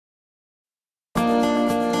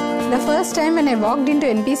The first time when I walked into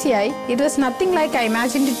NPCI, it was nothing like I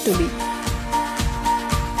imagined it to be.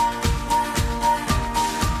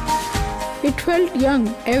 It felt young.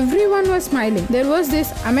 Everyone was smiling. There was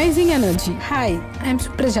this amazing energy. Hi, I'm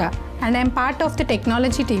Supraja and I'm part of the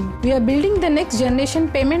technology team. We are building the next generation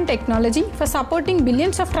payment technology for supporting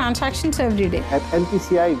billions of transactions every day. At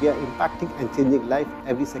NPCI, we are impacting and changing life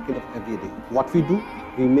every second of every day. What we do,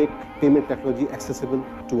 we make payment technology accessible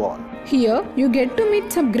to all. Here, you get to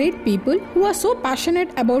meet some great people who are so passionate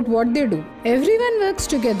about what they do. Everyone works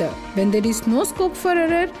together. When there is no scope for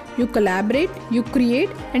error, you collaborate, you create,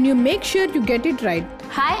 and you make sure you get it right.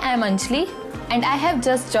 Hi, I'm Anjali, and I have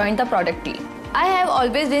just joined the product team. I have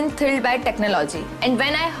always been thrilled by technology, and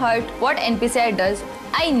when I heard what NPCI does,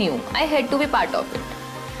 I knew I had to be part of it.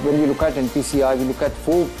 When we look at NPCI, we look at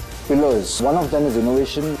 4 pillars. One of them is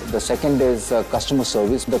innovation, the second is customer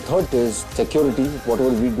service, the third is security.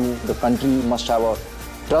 Whatever we do, the country must have a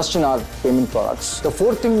trust in our payment products. The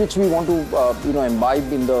fourth thing which we want to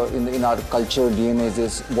imbibe in our culture, DNA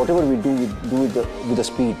is whatever we do with the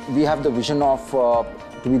speed. We have the vision of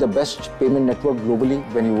to be the best payment network globally.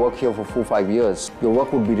 When you work here for 4-5 years, your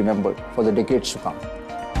work would be remembered for the decades to come.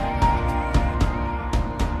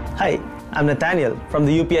 Hi, I'm Nathaniel from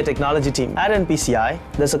the UPI technology team. At NPCI,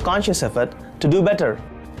 there's a conscious effort to do better.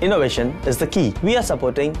 Innovation is the key. We are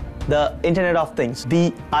supporting the Internet of Things,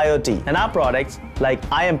 the IoT, and our products like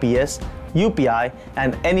IMPS, UPI,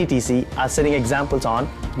 and NETC are setting examples on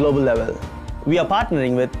global level. We are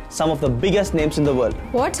partnering with some of the biggest names in the world.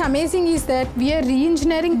 What's amazing is that we are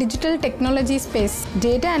re-engineering digital technology space,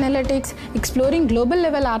 data analytics, exploring global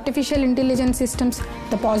level artificial intelligence systems.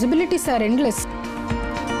 The possibilities are endless.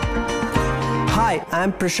 Hi,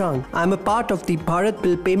 I'm Prashant. I'm a part of the Bharat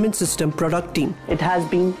Bill Payment System product team. It has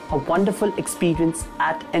been a wonderful experience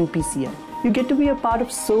at NPCI. You get to be a part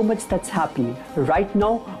of so much that's happening. Right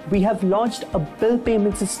now, we have launched a bill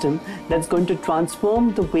payment system that's going to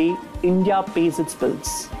transform the way India pays its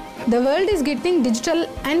bills. The world is getting digital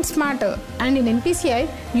and smarter, and in NPCI,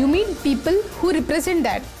 you meet people who represent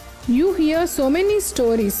that. You hear so many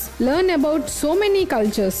stories, learn about so many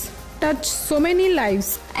cultures, touch so many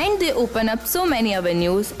lives. And they open up so many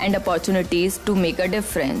avenues and opportunities to make a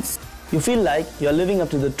difference. You feel like you're living up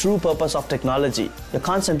to the true purpose of technology. You're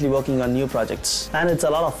constantly working on new projects. And it's a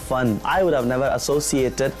lot of fun. I would have never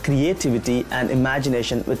associated creativity and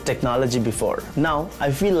imagination with technology before. Now,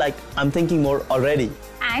 I feel like I'm thinking more already.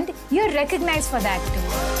 And you're recognized for that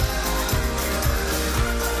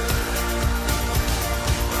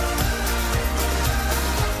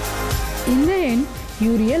too. In the end,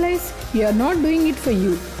 you realize you're not doing it for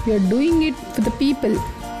you. You're doing it for the people.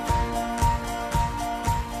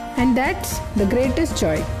 And that's the greatest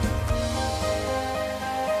joy.